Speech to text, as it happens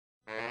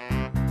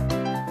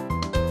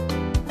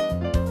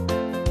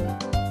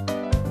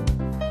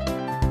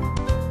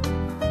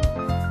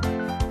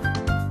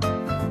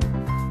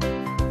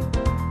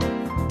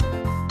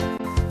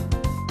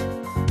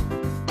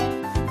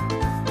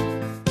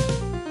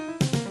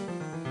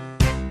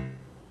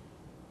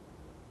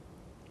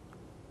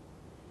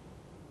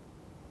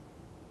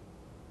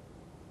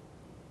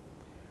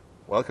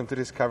Welcome to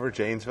Discover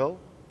Janesville.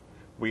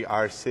 We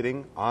are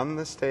sitting on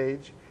the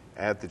stage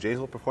at the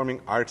Janesville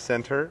Performing Arts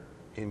Center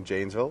in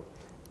Janesville,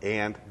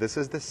 and this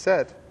is the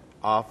set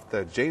of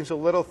the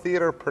Janesville Little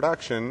Theater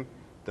production,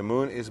 The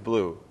Moon is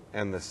Blue,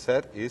 and the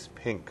set is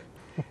pink.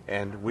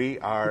 And we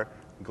are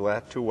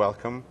glad to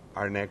welcome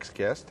our next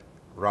guest,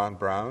 Ron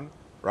Brown.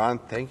 Ron,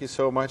 thank you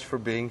so much for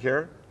being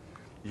here.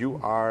 You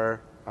are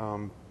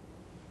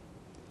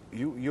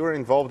you're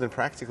involved in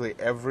practically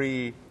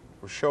every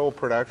show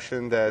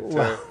production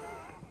that.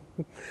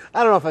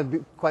 I don't know if I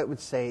quite would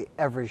say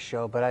every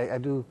show, but I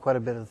do quite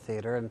a bit of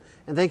theater, and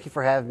thank you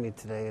for having me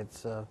today.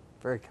 It's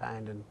very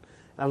kind, and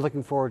I'm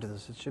looking forward to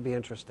this. It should be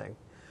interesting.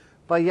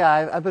 But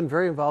yeah, I've been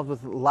very involved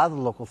with a lot of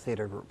the local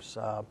theater groups.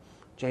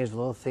 Janesville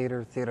Little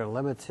Theater, Theater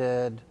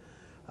Unlimited,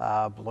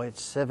 Beloit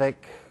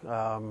Civic,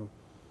 a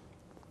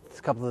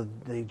couple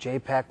of the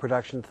JPAC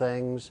production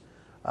things,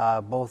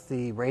 both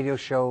the radio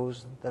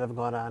shows that have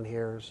gone on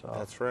here. So.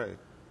 That's right.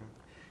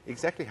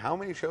 Exactly how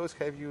many shows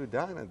have you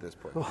done at this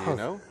point? Do you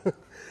know?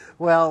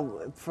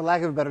 Well, for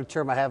lack of a better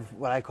term, I have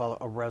what I call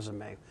a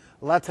resume.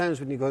 A lot of times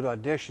when you go to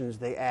auditions,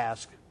 they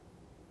ask,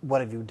 what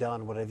have you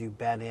done? What have you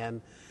been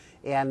in?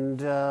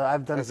 And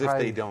I've done... As if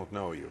they don't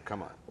know you.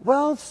 Come on.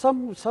 Well,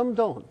 some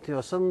don't. You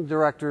know, some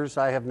directors,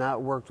 I have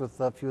not worked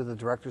with a few of the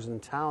directors in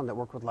town that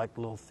work with like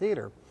Little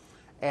Theater,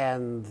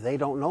 and they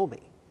don't know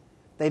me.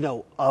 They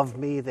know of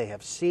me, they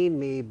have seen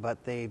me,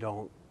 but they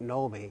don't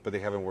know me. But they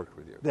haven't worked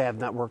with you. They have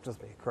not worked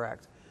with me,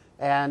 correct.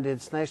 And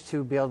it's nice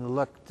to be able to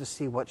look to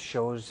see what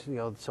shows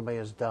somebody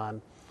has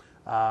done,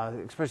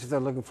 especially if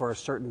they're looking for a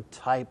certain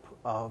type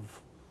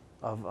of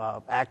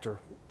actor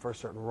for a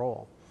certain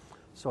role.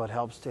 So it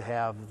helps to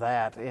have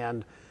that.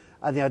 And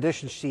on the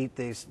audition sheet,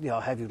 they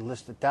have you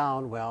list it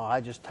down. Well,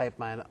 I just type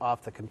mine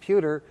off the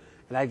computer,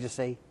 and I just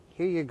say,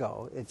 here you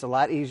go. It's a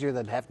lot easier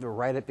than having to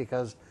write it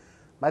because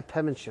my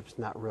penmanship's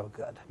not real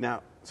good.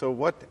 Now, so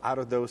what out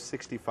of those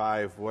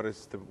 65, what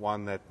is the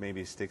one that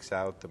maybe sticks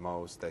out the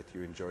most, that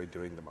you enjoy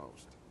doing the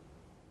most?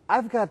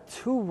 I've got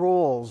two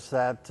roles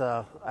that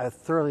I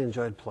thoroughly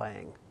enjoyed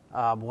playing.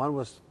 One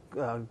was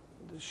a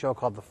show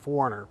called The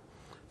Foreigner.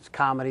 It's a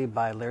comedy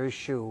by Larry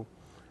Shue,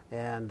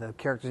 and the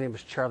character's name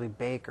is Charlie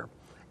Baker.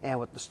 And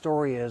what the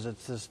story is,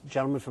 it's this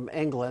gentleman from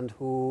England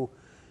who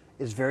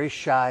is very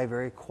shy,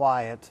 very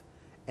quiet,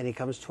 and he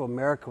comes to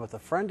America with a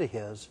friend of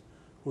his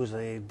who's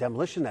a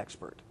demolition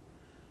expert.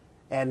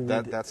 And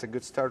that's a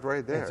good start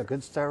right there. It's a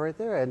good start right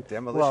there. And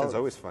demolition's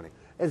always funny.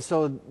 And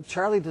so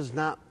Charlie does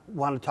not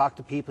want to talk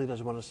to people. He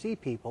doesn't want to see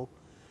people.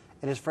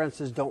 And his friend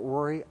says, don't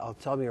worry, I'll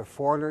tell him you're a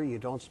foreigner. You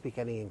don't speak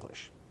any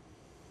English.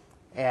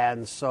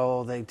 And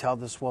so they tell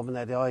this woman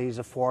that, oh, he's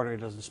a foreigner.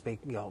 He doesn't speak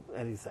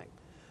anything.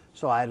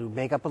 So I had to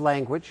make up a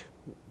language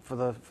for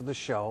the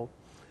show.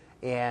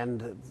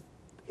 And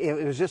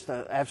it was just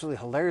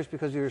absolutely hilarious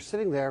because you're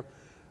sitting there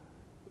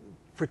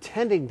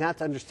pretending not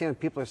to understand what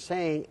people are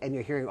saying, and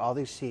you're hearing all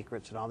these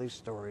secrets and all these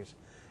stories,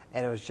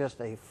 and it was just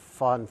a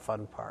fun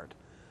part.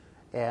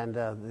 And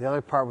the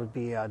other part would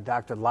be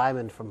Dr.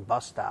 Lyman from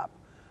Bus Stop,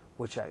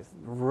 which I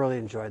really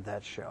enjoyed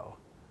that show.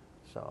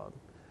 So,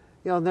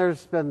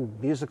 there's been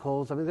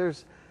musicals. I mean,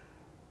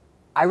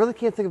 I really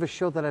can't think of a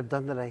show that I've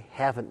done that I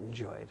haven't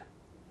enjoyed.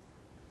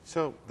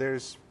 So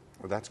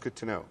well, that's good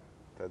to know.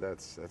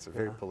 That's a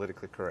very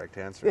politically correct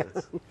answer.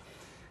 Yeah.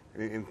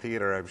 In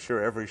theater, I'm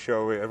sure every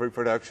show, every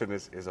production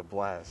is a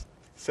blast.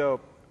 So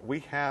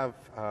we have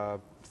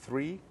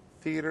 3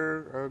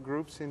 theater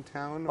groups in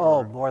town?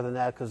 Oh, more than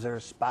that, because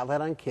there's Spotlight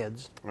on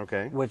Kids,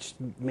 okay, which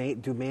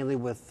do mainly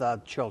with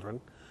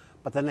children.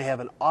 But then they have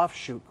an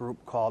offshoot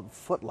group called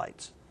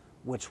Footlights,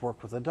 which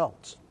work with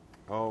adults.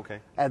 Oh, okay.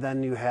 And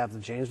then you have the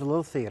Janesville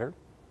Little Theater.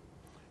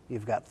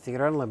 You've got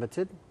Theater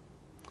Unlimited.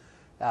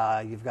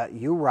 You've got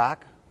URock,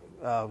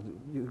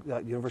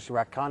 University of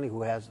Rock County,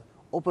 who has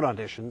open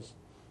auditions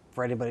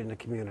for anybody in the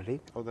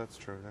community. Oh, that's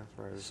true. That's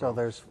right. So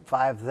there's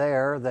 5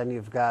 there. Then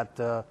you've got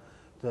the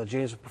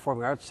Janesville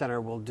Performing Arts Center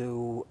will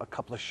do a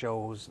couple of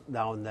shows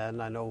now and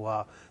then. I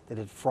know they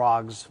did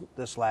Frogs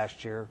this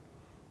last year,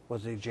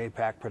 was a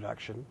JPAC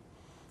production.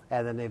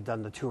 And then they've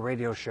done the 2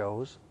 radio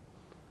shows.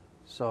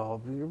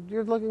 So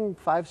you're looking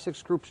 5,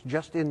 6 groups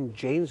just in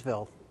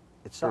Janesville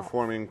itself.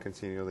 Performing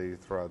continually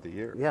throughout the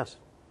year. Yes.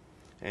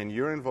 And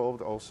you're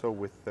involved also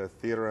with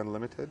Theater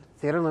Unlimited?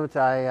 Theater Unlimited,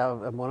 I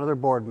am one of their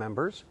board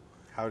members.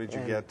 How did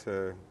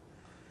you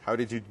how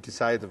did you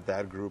decide of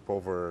that group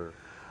over?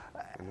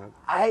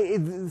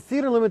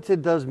 Theater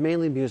Limited does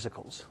mainly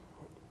musicals,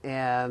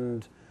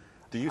 and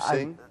do you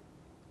sing?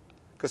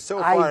 Because so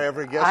far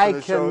every guest on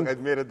the show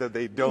admitted that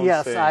they don't sing.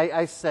 Yes,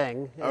 I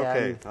sing.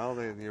 Okay, well,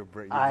 you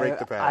break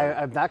the pattern.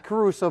 I'm not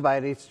Caruso by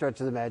any stretch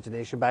of the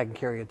imagination, but I can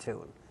carry a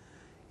tune.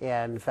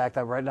 And in fact,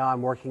 right now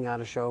I'm working on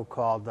a show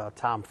called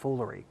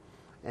Tomfoolery,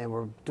 and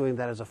we're doing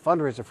that as a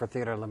fundraiser for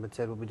Theater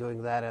Unlimited. We'll be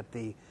doing that at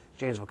the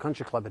Janesville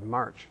Country Club in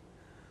March.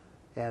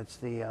 And it's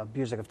the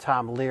music of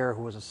Tom Lear,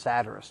 who was a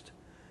satirist.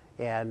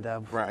 And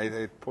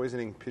right,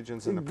 poisoning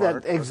pigeons in the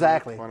park.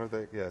 Exactly.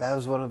 Yes. That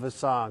was one of his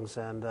songs,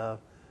 and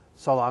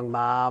So Long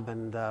Mob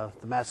and the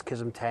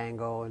Masochism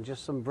Tango, and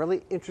just some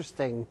really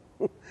interesting,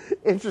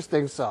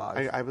 interesting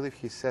songs. I believe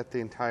he set the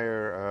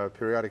entire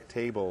periodic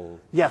table.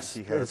 Yes,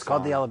 He had it's a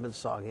called the song, Element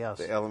Song, yes.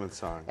 The Element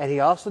Song. And he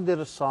also did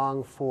a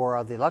song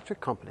for the electric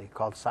company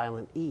called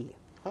Silent E,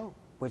 Oh.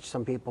 which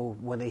some people,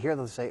 when they hear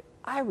them, say,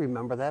 I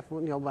remember that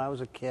from, when I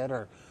was a kid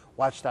or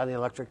watched on the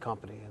electric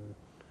company. And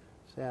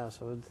so, yeah,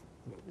 so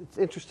it's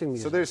interesting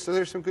music. So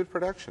there's some good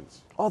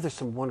productions. Oh, there's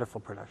some wonderful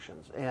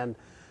productions. And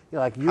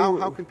like you,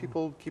 How can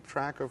people keep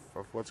track of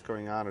what's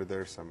going on? Are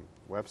there some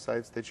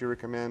websites that you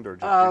recommend, or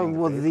just reading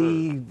well,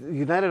 the the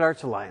United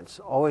Arts Alliance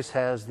always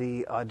has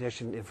the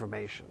audition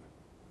information,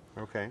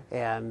 paper? Okay.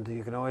 and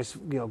you can always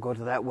go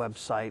to that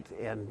website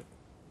and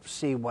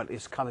see what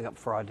is coming up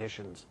for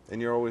auditions. And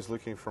you're always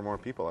looking for more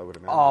people, I would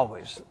imagine.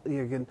 Always,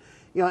 you can,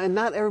 and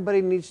not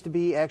everybody needs to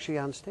be actually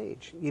on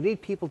stage. You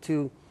need people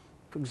to,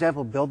 for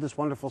example, build this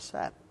wonderful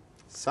set.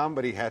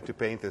 Somebody had to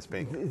paint this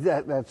painting.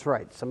 That's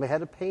right. Somebody had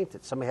to paint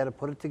it. Somebody had to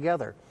put it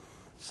together.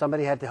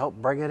 Somebody had to help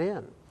bring it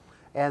in.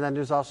 And then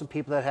there's also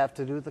people that have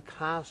to do the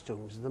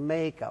costumes, the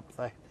makeup.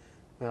 For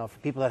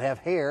people that have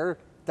hair,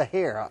 the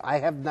hair. I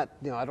have not.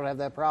 I don't have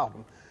that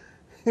problem.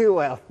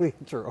 Well,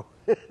 true.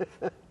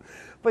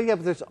 But yeah,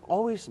 but there's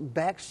always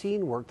back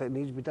scene work that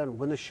needs to be done.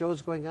 When the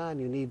show's going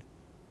on, you need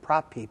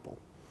prop people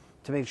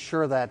to make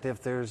sure that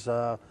if there's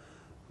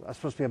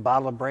supposed to be a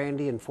bottle of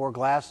brandy and 4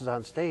 glasses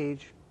on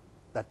stage,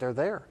 that they're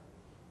there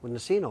when the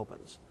scene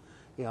opens.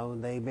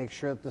 And they make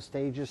sure that the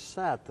stage is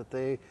set, that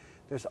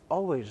there's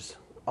always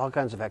all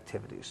kinds of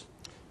activities.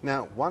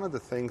 Now, one of the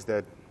things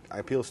that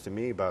appeals to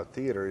me about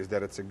theater is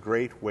that it's a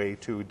great way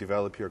to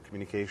develop your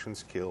communication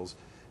skills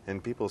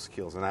and people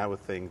skills. And I would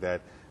think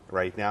that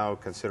right now,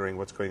 considering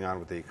what's going on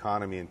with the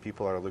economy and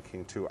people are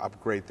looking to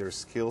upgrade their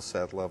skill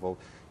set level,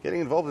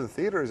 getting involved in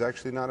theater is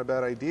actually not a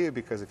bad idea,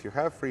 because if you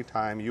have free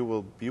time, you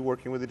will be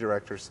working with a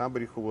director,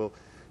 somebody who will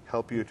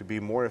help you to be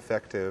more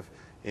effective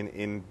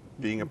in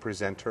being a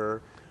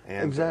presenter,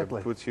 and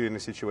Exactly. puts you in a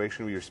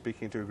situation where you're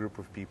speaking to a group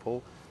of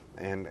people,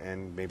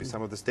 and maybe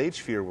some of the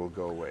stage fear will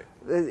go away.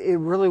 It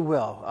really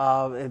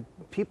will.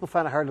 People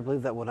find it hard to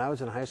believe that when I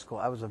was in high school,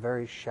 I was a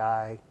very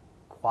shy,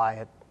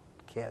 quiet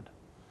kid.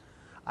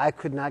 I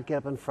could not get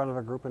up in front of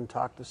a group and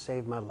talk to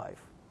save my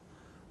life.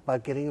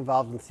 But getting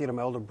involved in theater,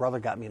 my older brother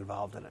got me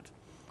involved in it.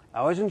 I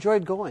always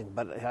enjoyed going,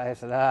 but I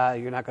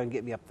said, you're not going to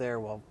get me up there.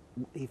 Well,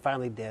 he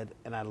finally did,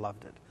 and I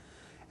loved it.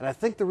 And I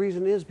think the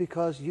reason is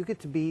because you get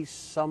to be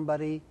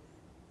somebody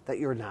that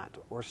you're not,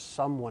 or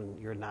someone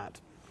you're not.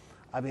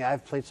 I mean,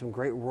 I've played some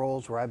great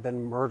roles where I've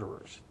been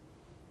murderers.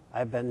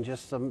 I've been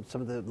just some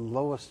of the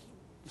lowest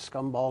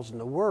scumballs in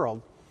the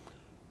world,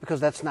 because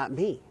that's not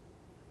me.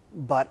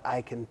 But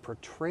I can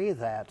portray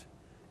that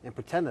and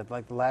pretend that,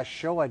 like the last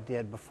show I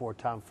did before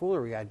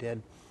Tomfoolery I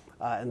did,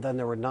 and Then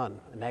There Were None,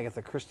 an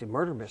Agatha Christie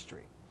murder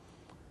mystery.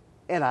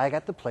 And I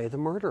got to play the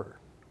murderer.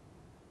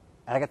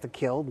 And I got to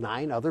kill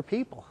 9 other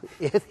people.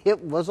 It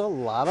was a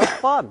lot of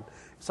fun,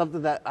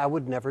 something that I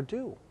would never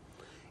do.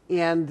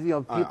 And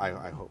people,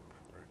 I hope.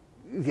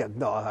 Yeah,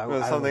 no,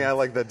 I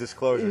like that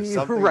disclosure.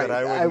 Something right.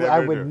 that I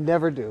would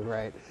never do.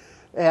 Right.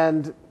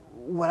 And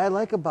what I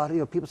like about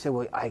it, people say,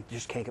 well, I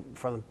just can't get in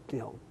front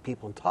of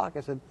people and talk.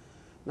 I said,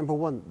 number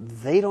one,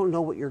 they don't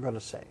know what you're going to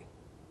say,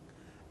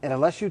 and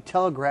unless you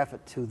telegraph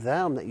it to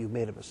them that you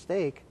made a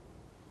mistake,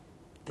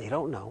 they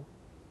don't know.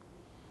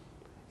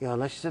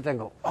 Unless you sit there and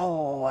go,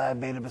 oh, I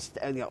made a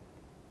mistake.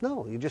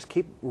 No, you just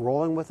keep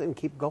rolling with it and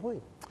keep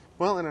going.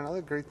 Well, and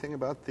another great thing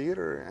about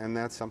theater, and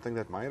that's something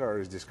that my daughter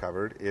has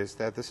discovered, is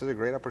that this is a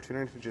great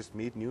opportunity to just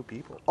meet new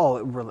people. Oh,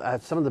 it really,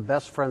 some of the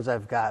best friends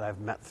I've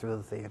met through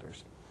the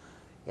theaters.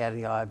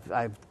 And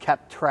I've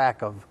kept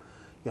track of,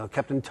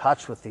 kept in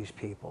touch with these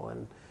people,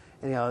 and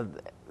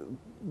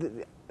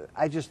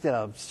I just did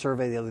a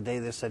survey the other day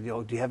that said,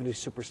 do you have any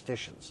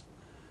superstitions?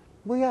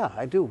 Well, yeah,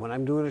 I do. When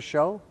I'm doing a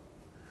show,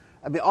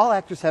 I mean, all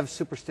actors have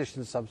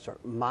superstitions of some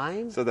sort.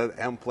 Mine? So that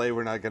M play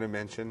we're not going to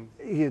mention?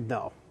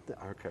 No.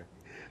 Okay.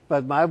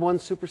 But my one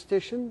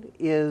superstition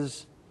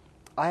is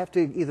I have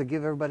to either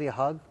give everybody a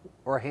hug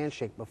or a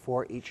handshake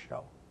before each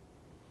show.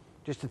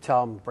 Just to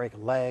tell them, break a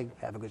leg,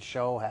 have a good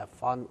show, have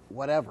fun,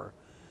 whatever.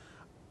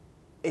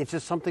 It's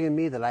just something in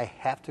me that I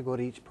have to go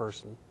to each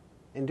person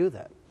and do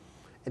that.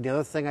 And the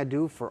other thing I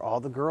do for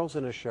all the girls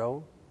in a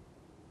show,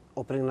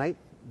 opening night,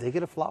 they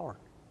get a flower.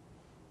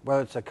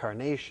 Whether it's a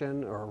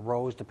carnation or a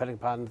rose, depending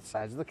upon the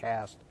size of the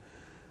cast.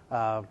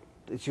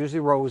 It's usually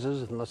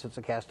roses, unless it's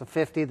a cast of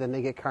 50, then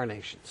they get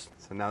carnations.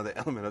 So now the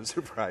element of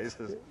surprise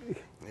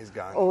is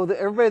gone. Oh,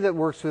 everybody that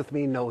works with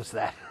me knows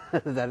that,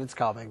 that it's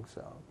coming,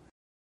 so.